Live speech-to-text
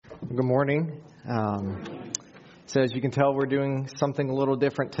Good morning. So as you can tell, we're doing something a little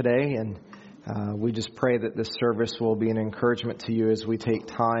different today, and we just pray that this service will be an encouragement to you as we take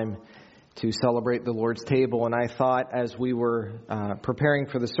time to celebrate the Lord's table. And I thought as we were preparing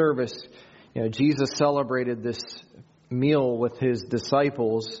for the service, Jesus celebrated this meal with his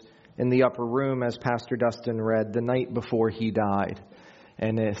disciples in the upper room, as Pastor Dustin read, the night before he died.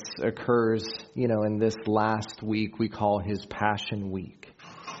 And this occurs, in this last week we call his Passion Week.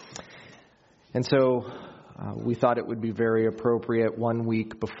 And so we thought it would be very appropriate 1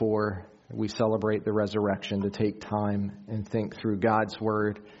 week before we celebrate the resurrection to take time and think through God's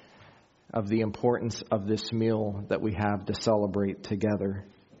Word of the importance of this meal that we have to celebrate together.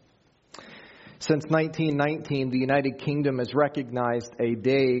 Since 1919, the United Kingdom has recognized a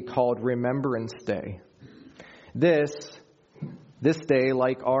day called Remembrance Day. This day,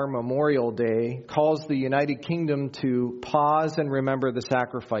 like our Memorial Day, calls the United Kingdom to pause and remember the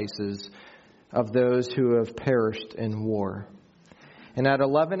sacrifices of those who have perished in war. And at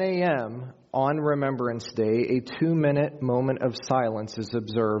 11 a.m. on Remembrance Day, a 2-minute moment of silence is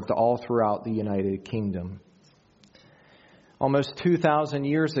observed all throughout the United Kingdom. Almost 2,000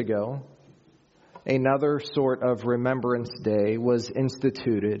 years ago, another sort of Remembrance Day was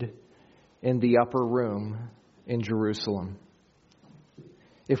instituted in the upper room in Jerusalem.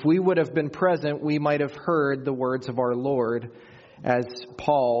 If we would have been present, we might have heard the words of our Lord as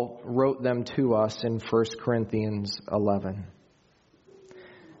Paul wrote them to us in 1 Corinthians 11.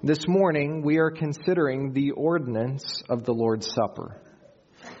 This morning, we are considering the ordinance of the Lord's Supper.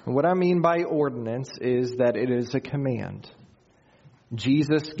 And what I mean by ordinance is that it is a command.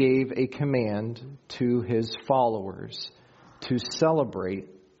 Jesus gave a command to his followers to celebrate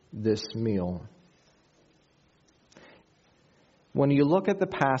this meal. When you look at the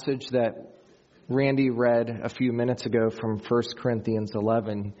passage that Randy read a few minutes ago from 1 Corinthians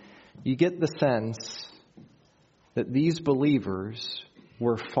 11, you get the sense that these believers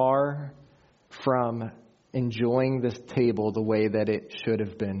were far from enjoying this table the way that it should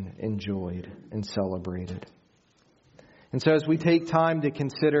have been enjoyed and celebrated. And so as we take time to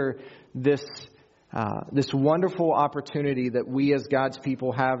consider this wonderful opportunity that we as God's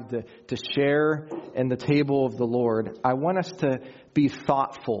people have to share in the table of the Lord, I want us to be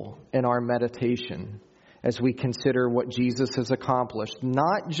thoughtful in our meditation as we consider what Jesus has accomplished,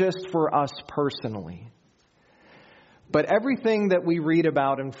 not just for us personally, but everything that we read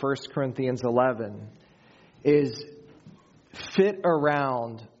about in 1 Corinthians 11 is fit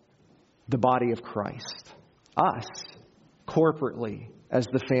around the body of Christ, us, corporately, as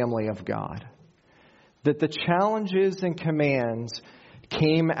the family of God. That the challenges and commands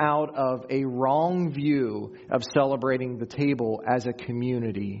came out of a wrong view of celebrating the table as a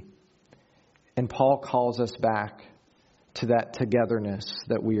community. And Paul calls us back to that togetherness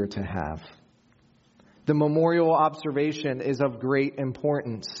that we are to have. The memorial observation is of great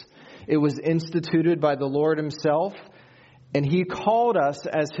importance. It was instituted by the Lord himself, and he called us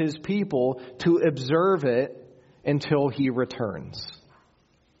as his people to observe it until he returns.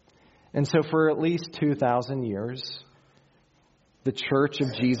 And so for at least 2,000 years, the Church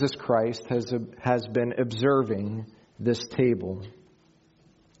of Jesus Christ has been observing this table.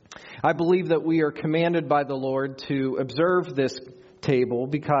 I believe that we are commanded by the Lord to observe this table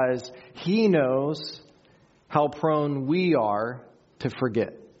because he knows how prone we are to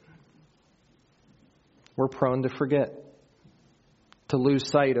forget. We're prone to forget, to lose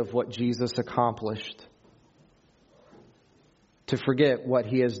sight of what Jesus accomplished, to forget what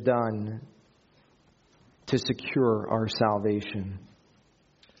he has done to secure our salvation.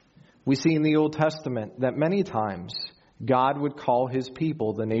 We see in the Old Testament that many times God would call his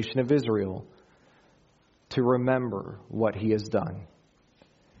people, the nation of Israel, to remember what he has done.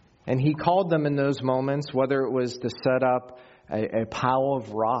 And he called them in those moments, whether it was to set up a pile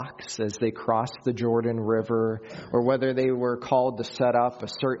of rocks as they crossed the Jordan River, or whether they were called to set up a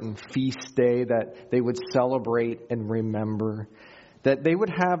certain feast day that they would celebrate and remember, that they would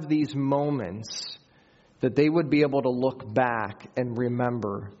have these moments that they would be able to look back and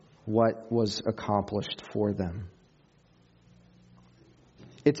remember what was accomplished for them.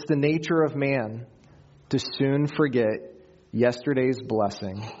 It's the nature of man to soon forget yesterday's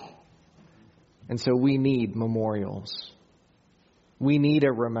blessing. And so we need memorials. We need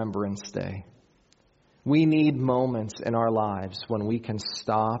a Remembrance Day. We need moments in our lives when we can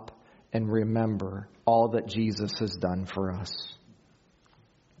stop and remember all that Jesus has done for us.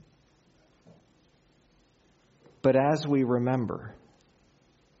 But as we remember,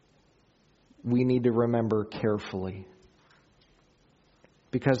 we need to remember carefully.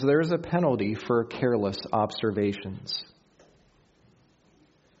 Because there is a penalty for careless observations.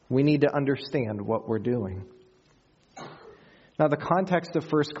 We need to understand what we're doing. Now, the context of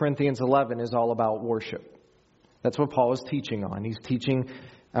 1 Corinthians 11 is all about worship. That's what Paul is teaching on. He's teaching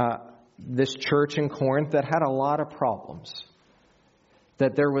this church in Corinth that had a lot of problems,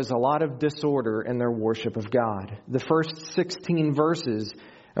 that there was a lot of disorder in their worship of God. The first 16 verses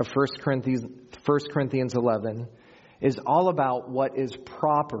of 1 Corinthians 11 is all about what is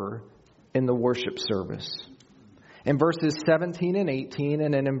proper in the worship service. In verses 17 and 18,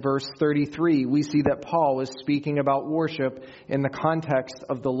 and then in verse 33, we see that Paul is speaking about worship in the context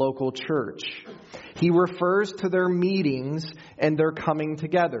of the local church. He refers to their meetings and their coming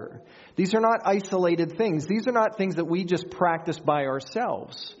together. These are not isolated things. These are not things that we just practice by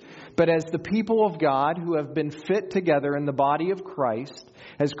ourselves. But as the people of God who have been fit together in the body of Christ,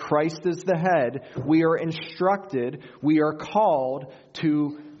 as Christ is the head, we are instructed, we are called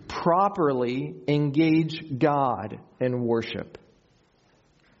to properly engage God in worship.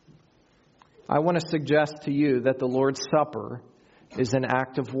 I want to suggest to you that the Lord's Supper is an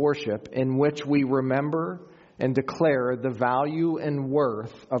act of worship in which we remember and declare the value and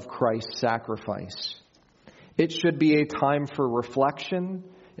worth of Christ's sacrifice. It should be a time for reflection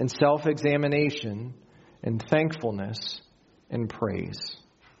and self-examination and thankfulness and praise.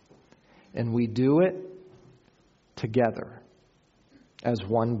 And we do it together as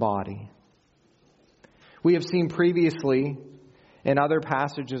one body. We have seen previously in other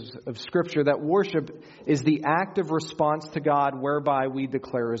passages of Scripture that worship is the active response to God whereby we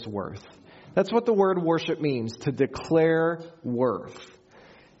declare His worth. That's what the word worship means, to declare worth.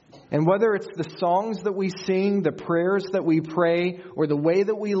 And whether it's the songs that we sing, the prayers that we pray, or the way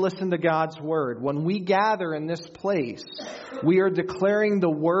that we listen to God's Word, when we gather in this place, we are declaring the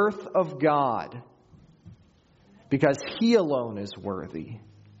worth of God because He alone is worthy.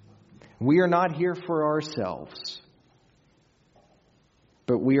 We are not here for ourselves,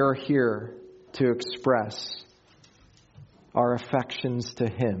 but we are here to express our affections to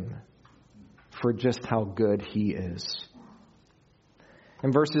Him for just how good He is.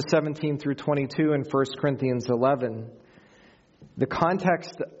 In verses 17 through 22 in 1 Corinthians 11, the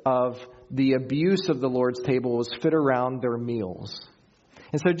context of the abuse of the Lord's table was fit around their meals.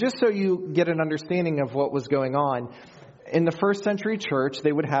 And so just so you get an understanding of what was going on, in the first century church,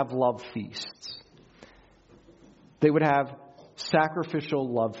 they would have love feasts. They would have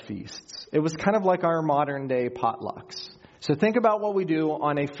sacrificial love feasts. It was kind of like our modern day potlucks. So think about what we do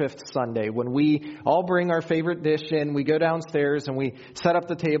on a fifth Sunday when we all bring our favorite dish in, we go downstairs and we set up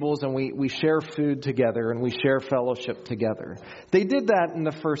the tables and we share food together and we share fellowship together. They did that in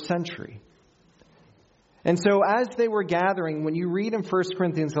the first century. And so as they were gathering, when you read in 1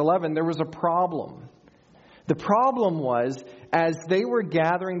 Corinthians 11, there was a problem. The problem was, as they were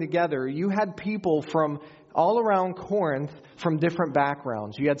gathering together, you had people from all around Corinth from different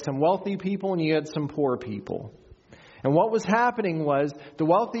backgrounds. You had some wealthy people and you had some poor people. And what was happening was the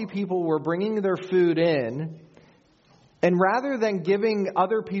wealthy people were bringing their food in, and rather than giving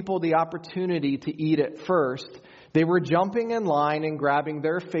other people the opportunity to eat it first, they were jumping in line and grabbing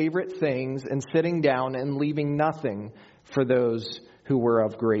their favorite things and sitting down and leaving nothing for those who were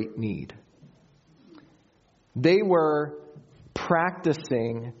of great need. They were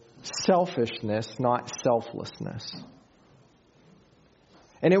practicing selfishness, not selflessness.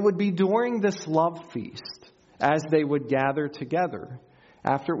 And it would be during this love feast, as they would gather together,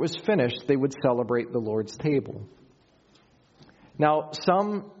 after it was finished, they would celebrate the Lord's table. Now,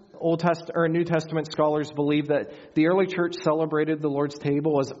 some New Testament scholars believe that the early church celebrated the Lord's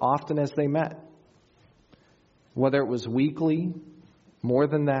table as often as they met. Whether it was weekly, more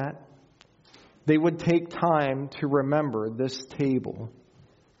than that, they would take time to remember this table,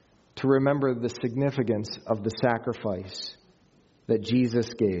 to remember the significance of the sacrifice that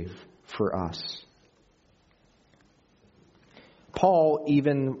Jesus gave for us. Paul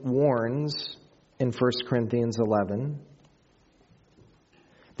even warns in 1 Corinthians 11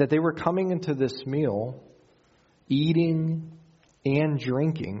 that they were coming into this meal, eating and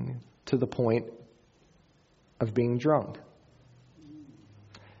drinking to the point of being drunk.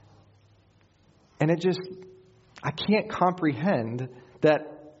 And I can't comprehend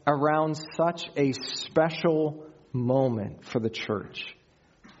that around such a special moment for the church,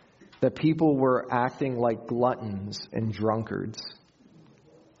 that people were acting like gluttons and drunkards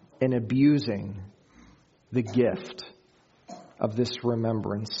and abusing the gift of this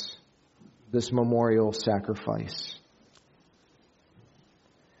remembrance, this memorial sacrifice.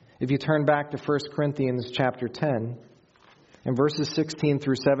 If you turn back to 1 Corinthians chapter 10, in verses 16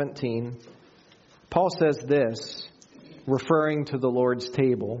 through 17, Paul says this, referring to the Lord's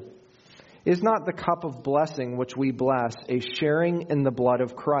table. Is not the cup of blessing which we bless a sharing in the blood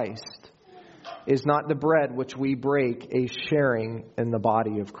of Christ? Is not the bread which we break a sharing in the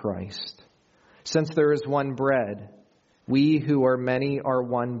body of Christ? Since there is one bread, we who are many are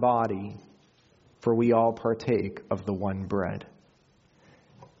one body, for we all partake of the one bread.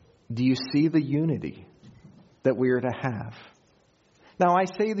 Do you see the unity that we are to have? Now, I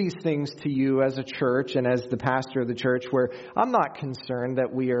say these things to you as a church and as the pastor of the church, where I'm not concerned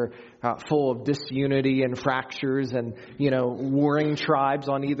that we are full of disunity and fractures and, warring tribes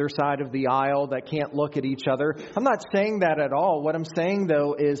on either side of the aisle that can't look at each other. I'm not saying that at all. What I'm saying,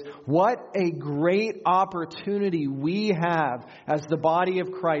 though, is what a great opportunity we have as the body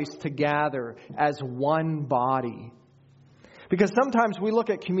of Christ to gather as one body. Because sometimes we look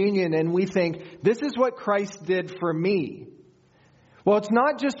at communion and we think, this is what Christ did for me. Well, it's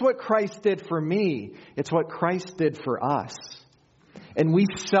not just what Christ did for me, it's what Christ did for us. And we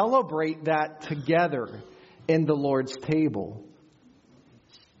celebrate that together in the Lord's table.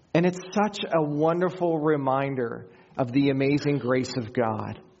 And it's such a wonderful reminder of the amazing grace of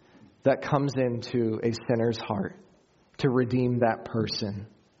God that comes into a sinner's heart to redeem that person.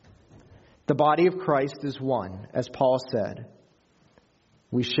 The body of Christ is one, as Paul said.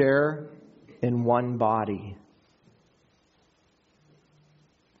 We share in one body.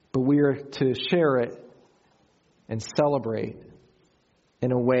 But we are to share it and celebrate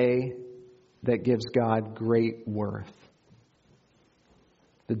in a way that gives God great worth.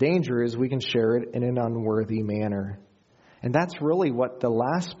 The danger is we can share it in an unworthy manner. And that's really what the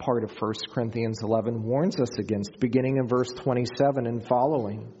last part of 1 Corinthians 11 warns us against, beginning in verse 27 and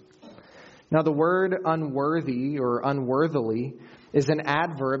following. Now, the word unworthy or unworthily is an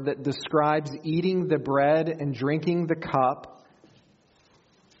adverb that describes eating the bread and drinking the cup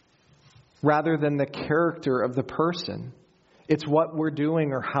rather than the character of the person. It's what we're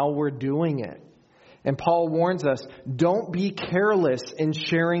doing or how we're doing it. And Paul warns us, don't be careless in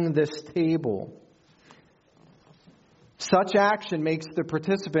sharing this table. Such action makes the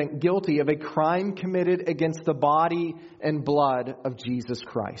participant guilty of a crime committed against the body and blood of Jesus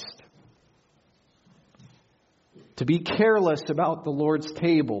Christ. To be careless about the Lord's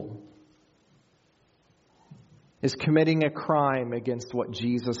table is committing a crime against what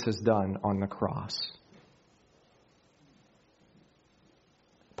Jesus has done on the cross.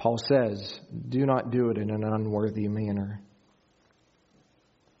 Paul says, do not do it in an unworthy manner.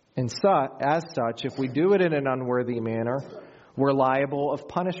 And as such, if we do it in an unworthy manner, we're liable of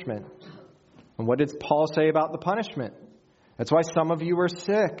punishment. And what did Paul say about the punishment? That's why some of you are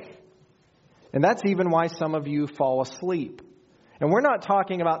sick. And that's even why some of you fall asleep. And we're not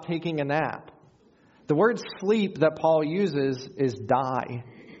talking about taking a nap. The word sleep that Paul uses is die.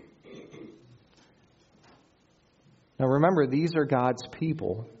 Now remember, these are God's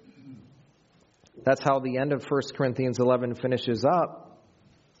people. That's how the end of 1 Corinthians 11 finishes up.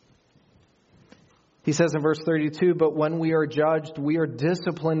 He says in verse 32, but when we are judged, we are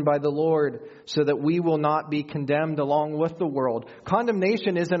disciplined by the Lord so that we will not be condemned along with the world.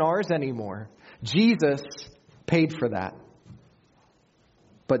 Condemnation isn't ours anymore. Jesus paid for that.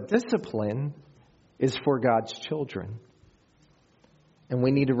 But discipline is for God's children. And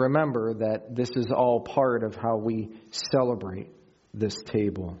we need to remember that this is all part of how we celebrate this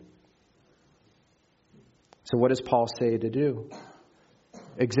table. So what does Paul say to do?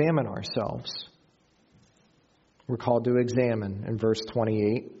 Examine ourselves. We're called to examine in verse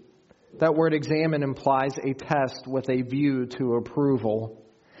 28. That word examine implies a test with a view to approval.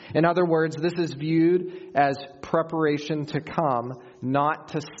 In other words, this is viewed as preparation to come, not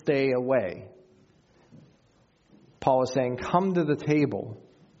to stay away. Paul is saying, come to the table.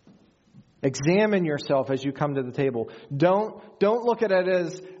 Examine yourself as you come to the table. Don't look at it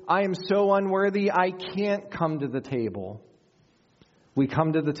as, I am so unworthy, I can't come to the table. We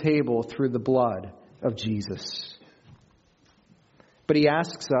come to the table through the blood of Jesus. But he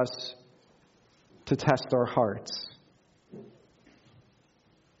asks us to test our hearts.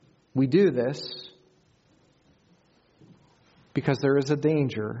 We do this because there is a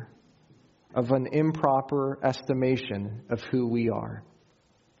danger of an improper estimation of who we are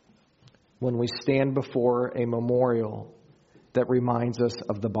when we stand before a memorial that reminds us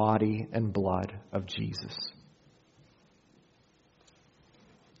of the body and blood of Jesus.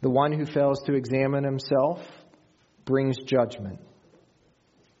 The one who fails to examine himself brings judgment.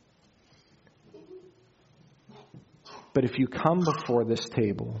 But if you come before this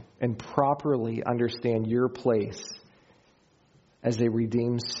table and properly understand your place as a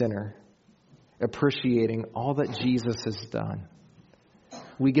redeemed sinner, appreciating all that Jesus has done,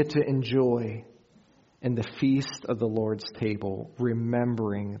 we get to enjoy in the feast of the Lord's table,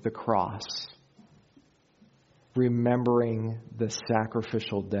 remembering the cross, remembering the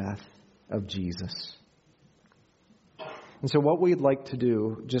sacrificial death of Jesus. And so what we'd like to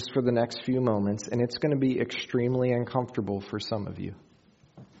do just for the next few moments, and it's going to be extremely uncomfortable for some of you,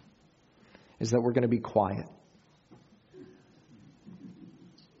 is that we're going to be quiet.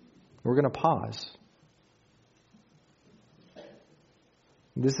 We're going to pause.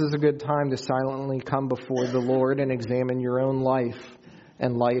 This is a good time to silently come before the Lord and examine your own life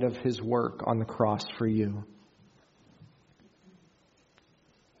in light of His work on the cross for you.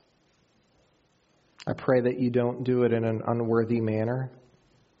 I pray that you don't do it in an unworthy manner.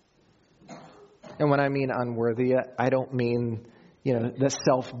 And when I mean unworthy, I don't mean, the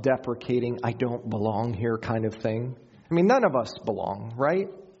self-deprecating, I don't belong here kind of thing. I mean, none of us belong, right?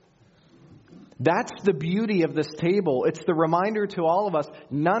 That's the beauty of this table. It's the reminder to all of us,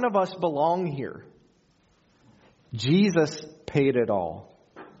 none of us belong here. Jesus paid it all.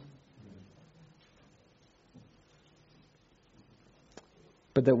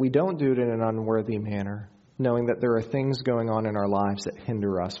 But that we don't do it in an unworthy manner, knowing that there are things going on in our lives that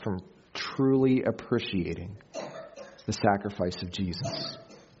hinder us from truly appreciating the sacrifice of Jesus.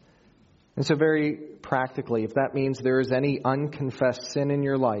 And so very practically, if that means there is any unconfessed sin in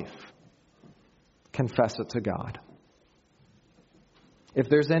your life, confess it to God. If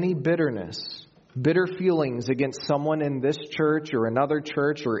there's any bitter feelings against someone in this church or another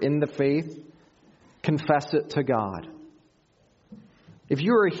church or in the faith, confess it to God. If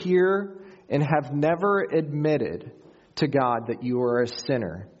you are here and have never admitted to God that you are a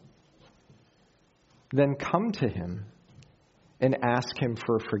sinner, then come to Him and ask Him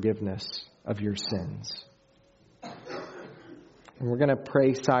for forgiveness of your sins. And we're going to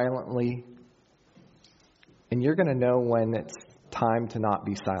pray silently. And you're going to know when it's time to not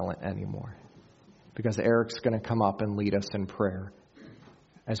be silent anymore. Because Eric's going to come up and lead us in prayer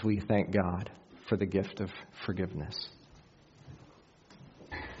as we thank God for the gift of forgiveness.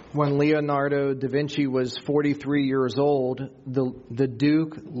 When Leonardo da Vinci was 43 years old, the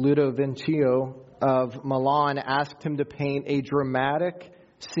Duke Ludovico of Milan asked him to paint a dramatic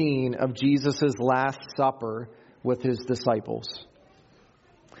scene of Jesus' Last Supper with his disciples.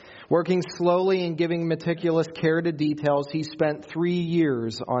 Working slowly and giving meticulous care to details, he spent 3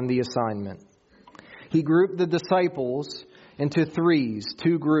 years on the assignment. He grouped the disciples into threes,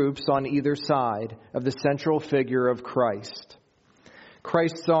 2 groups on either side of the central figure of Christ.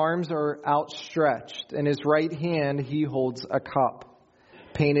 Christ's arms are outstretched. In his right hand, he holds a cup,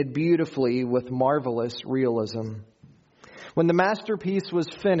 painted beautifully with marvelous realism. When the masterpiece was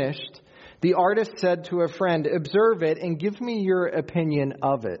finished, the artist said to a friend, "Observe it and give me your opinion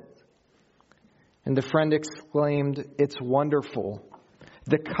of it." And the friend exclaimed, "It's wonderful.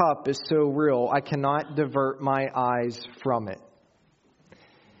 The cup is so real, I cannot divert my eyes from it."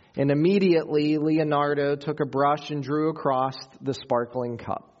 And immediately Leonardo took a brush and drew across the sparkling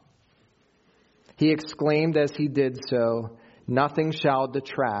cup. He exclaimed as he did so, "Nothing shall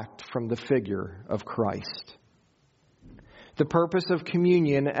detract from the figure of Christ." The purpose of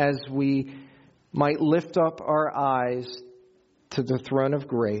communion, as we might lift up our eyes to the throne of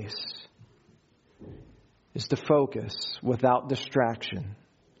grace, is to focus without distraction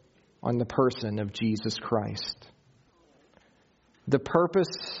on the person of Jesus Christ. The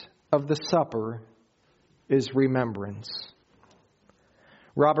purpose of the supper is remembrance.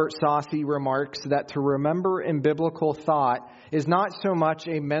 Robert Saucy remarks that to remember in biblical thought is not so much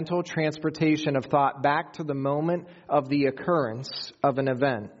a mental transportation of thought back to the moment of the occurrence of an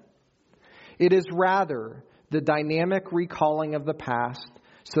event. It is rather the dynamic recalling of the past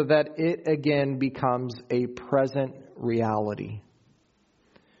so that it again becomes a present reality.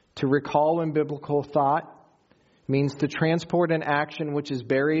 To recall in biblical thought means to transport an action which is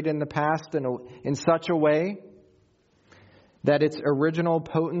buried in the past in such a way that its original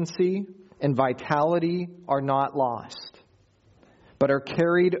potency and vitality are not lost, but are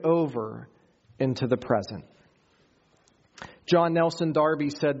carried over into the present. John Nelson Darby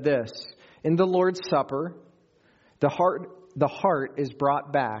said this, "In the Lord's Supper, the heart is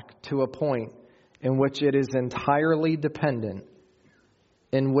brought back to a point in which it is entirely dependent,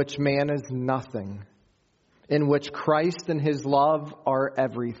 in which man is nothing, in which Christ and His love are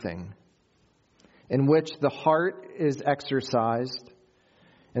everything, in which the heart is exercised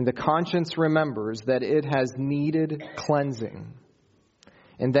and the conscience remembers that it has needed cleansing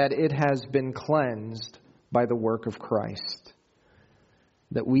and that it has been cleansed by the work of Christ,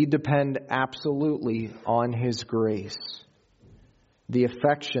 that we depend absolutely on His grace. The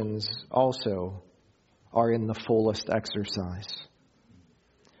affections also are in the fullest exercise."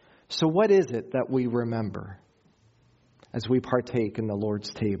 So what is it that we remember as we partake in the Lord's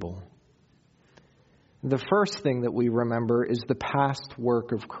table? The first thing that we remember is the past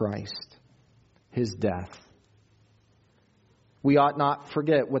work of Christ, his death. We ought not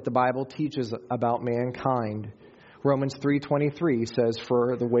forget what the Bible teaches about mankind. Romans 3:23 says,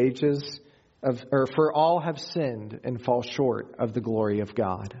 for all have sinned and fall short of the glory of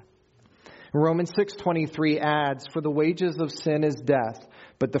God. Romans 6:23 adds, for the wages of sin is death,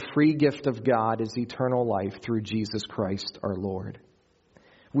 but the free gift of God is eternal life through Jesus Christ our Lord.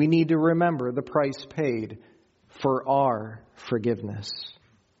 We need to remember the price paid for our forgiveness.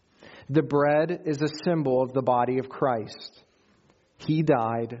 The bread is a symbol of the body of Christ. He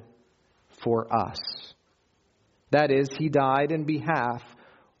died for us. That is, he died in behalf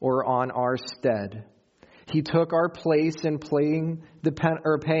or on our stead. He took our place in paying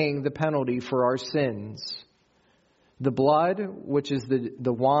the penalty for our sins. The blood, which is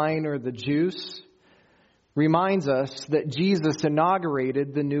the wine or the juice, reminds us that Jesus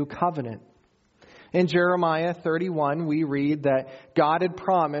inaugurated the new covenant. In Jeremiah 31, we read that God had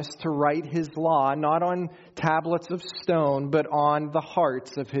promised to write his law not on tablets of stone, but on the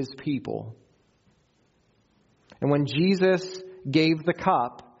hearts of his people. And when Jesus gave the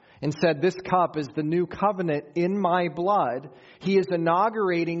cup and said, this cup is the new covenant in my blood, he is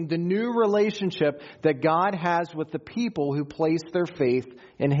inaugurating the new relationship that God has with the people who place their faith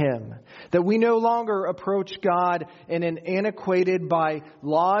in him. That we no longer approach God in an antiquated by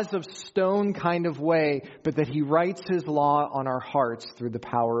laws of stone kind of way, but that he writes his law on our hearts through the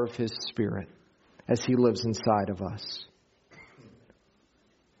power of his Spirit as he lives inside of us.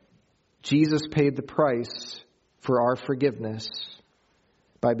 Jesus paid the price for our forgiveness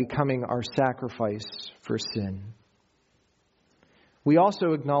by becoming our sacrifice for sin. We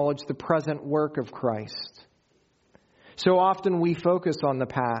also acknowledge the present work of Christ. So often we focus on the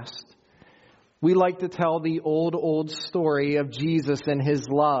past. We like to tell the old story of Jesus and his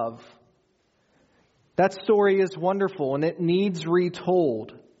love. That story is wonderful and it needs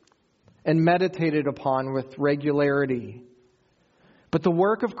retold and meditated upon with regularity. But the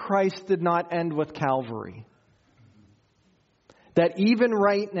work of Christ did not end with Calvary. That even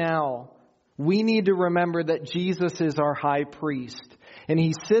right now, we need to remember that Jesus is our high priest. And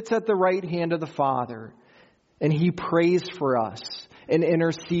he sits at the right hand of the Father. And he prays for us and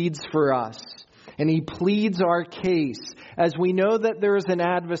intercedes for us. And he pleads our case as we know that there is an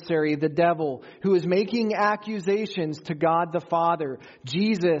adversary, the devil, who is making accusations to God the Father.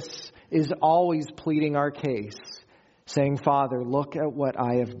 Jesus is always pleading our case, saying, Father, look at what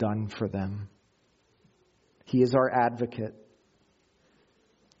I have done for them. He is our advocate.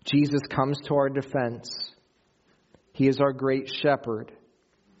 Jesus comes to our defense. He is our great shepherd,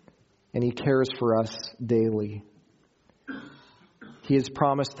 and he cares for us daily. He has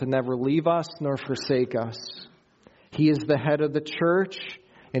promised to never leave us nor forsake us. He is the head of the church,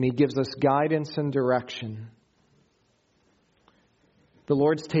 and he gives us guidance and direction. The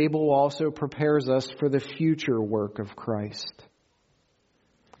Lord's table also prepares us for the future work of Christ.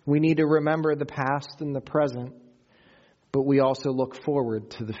 We need to remember the past and the present, but we also look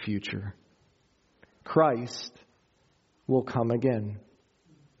forward to the future. Christ will come again.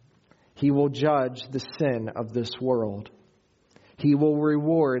 He will judge the sin of this world. He will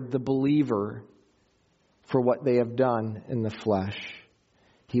reward the believer for what they have done in the flesh.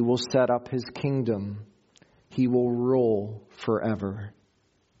 He will set up his kingdom. He will rule forever.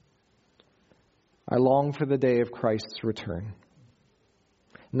 I long for the day of Christ's return.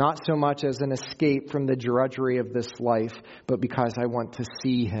 Not so much as an escape from the drudgery of this life, but because I want to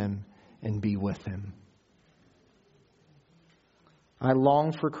see him and be with him. I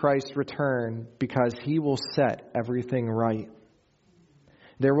long for Christ's return because he will set everything right.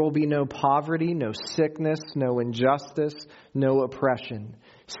 There will be no poverty, no sickness, no injustice, no oppression.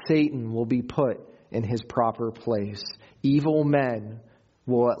 Satan will be put in his proper place. Evil men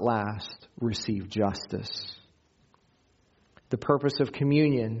will at last receive justice. The purpose of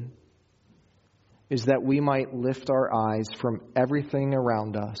communion is that we might lift our eyes from everything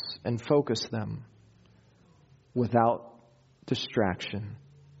around us and focus them without distraction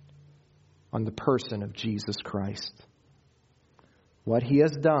on the person of Jesus Christ. What he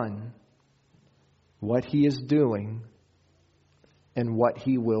has done, what he is doing, and what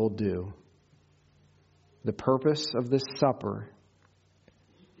he will do. The purpose of this supper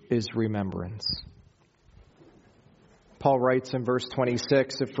is remembrance. Paul writes in verse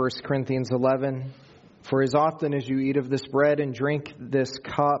 26 of 1 Corinthians 11, "For as often as you eat of this bread and drink this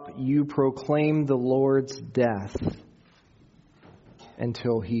cup, you proclaim the Lord's death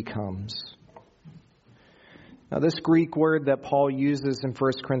until he comes." Now, this Greek word that Paul uses in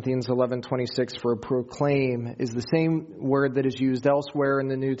 1 Corinthians 11:26 for proclaim is the same word that is used elsewhere in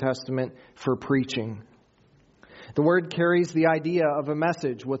the New Testament for preaching. The word carries the idea of a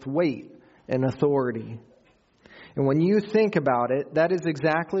message with weight and authority. And when you think about it, that is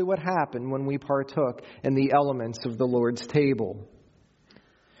exactly what happened when we partook in the elements of the Lord's table.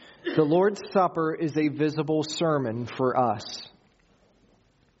 The Lord's Supper is a visible sermon for us.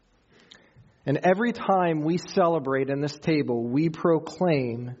 And every time we celebrate in this table, we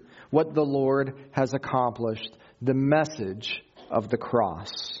proclaim what the Lord has accomplished, the message of the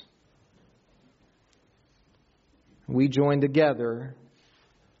cross. We join together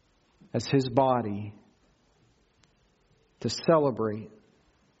as His body to celebrate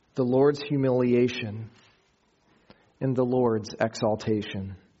the Lord's humiliation and the Lord's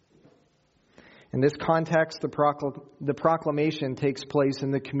exaltation. In this context, the proclamation takes place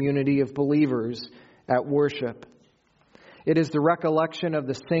in the community of believers at worship. It is the recollection of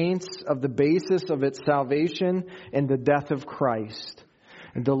the saints of the basis of its salvation and the death of Christ.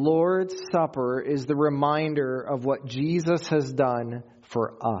 And the Lord's Supper is the reminder of what Jesus has done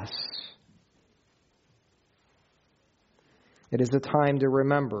for us. It is a time to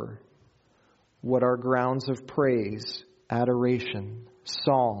remember what our grounds of praise, adoration,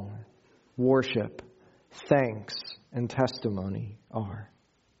 song, worship, thanks, and testimony are.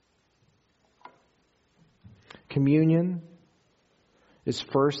 Communion is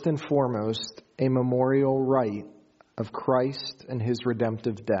first and foremost a memorial rite of Christ and His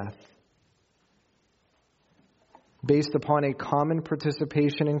redemptive death. Based upon a common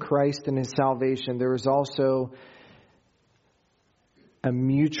participation in Christ and His salvation, there is also a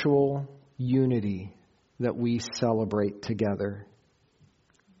mutual unity that we celebrate together.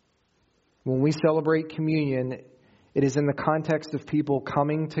 When we celebrate communion, it is in the context of people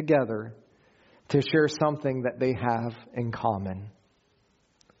coming together to share something that they have in common.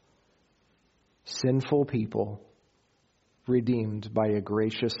 Sinful people redeemed by a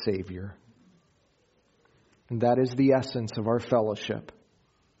gracious Savior. And that is the essence of our fellowship.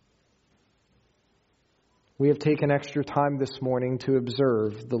 We have taken extra time this morning to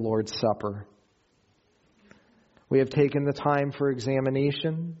observe the Lord's Supper. We have taken the time for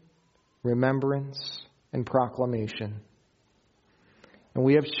examination, remembrance, and proclamation. And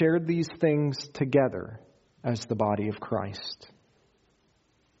we have shared these things together as the body of Christ.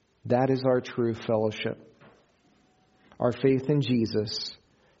 That is our true fellowship. Our faith in Jesus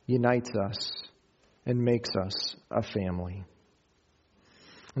unites us and makes us a family.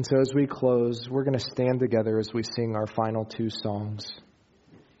 And so as we close, we're going to stand together as we sing our final two songs.